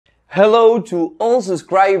Hello to all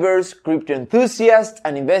subscribers, crypto enthusiasts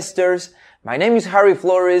and investors. My name is Harry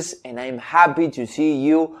Flores and I'm happy to see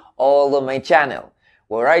you all on my channel,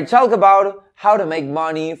 where I talk about how to make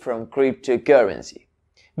money from cryptocurrency.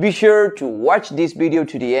 Be sure to watch this video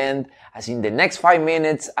to the end, as in the next 5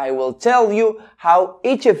 minutes I will tell you how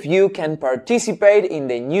each of you can participate in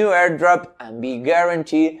the new airdrop and be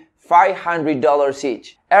guaranteed $500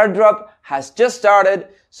 each. Airdrop has just started,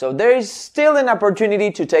 so there is still an opportunity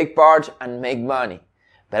to take part and make money.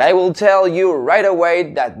 But I will tell you right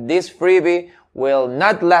away that this freebie will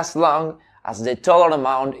not last long, as the total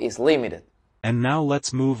amount is limited. And now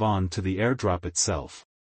let's move on to the airdrop itself.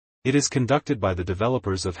 It is conducted by the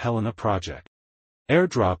developers of Helena project.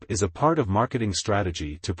 Airdrop is a part of marketing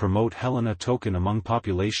strategy to promote Helena token among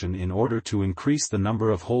population in order to increase the number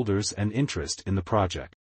of holders and interest in the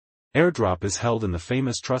project. Airdrop is held in the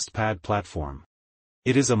famous TrustPad platform.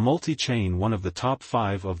 It is a multi-chain, one of the top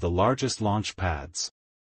 5 of the largest launch pads.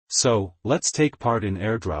 So, let's take part in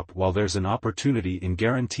airdrop while there's an opportunity in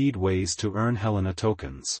guaranteed ways to earn Helena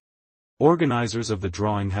tokens. Organizers of the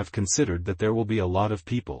drawing have considered that there will be a lot of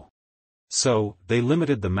people. So, they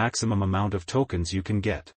limited the maximum amount of tokens you can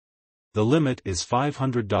get. The limit is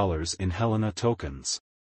 $500 in Helena tokens.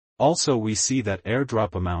 Also, we see that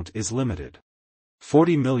airdrop amount is limited.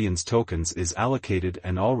 40 million tokens is allocated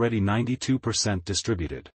and already 92%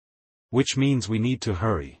 distributed. Which means we need to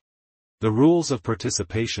hurry. The rules of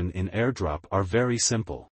participation in airdrop are very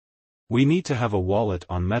simple. We need to have a wallet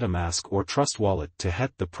on metamask or trustwallet to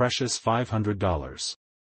get the precious $500.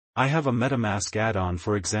 I have a metamask add-on,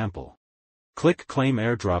 for example. Click Claim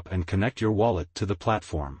Airdrop and connect your wallet to the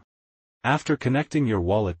platform. After connecting your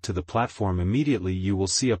wallet to the platform, immediately you will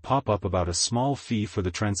see a pop-up about a small fee for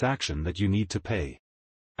the transaction that you need to pay.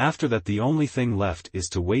 After that, the only thing left is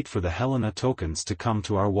to wait for the Helena tokens to come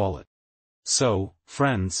to our wallet. So,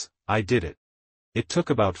 friends, I did it. It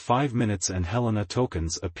took about 5 minutes and Helena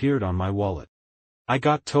tokens appeared on my wallet. I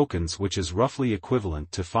got tokens, which is roughly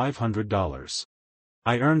equivalent to $500.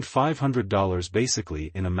 I earned $500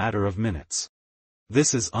 basically in a matter of minutes.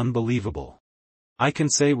 This is unbelievable. I can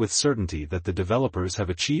say with certainty that the developers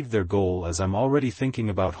have achieved their goal, as I'm already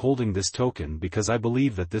thinking about holding this token because I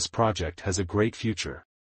believe that this project has a great future.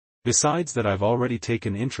 Besides that, I've already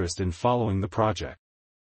taken interest in following the project.